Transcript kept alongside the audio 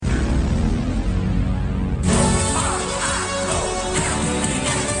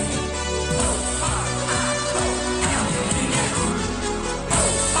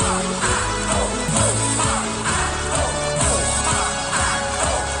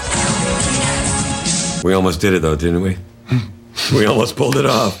We almost did it, though, didn't we? We almost pulled it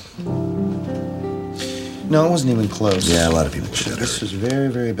off. No, it wasn't even close. Yeah, a lot of people would have This is very,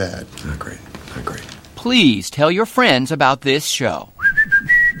 very bad. Not great. Not great. Please tell your friends about this show.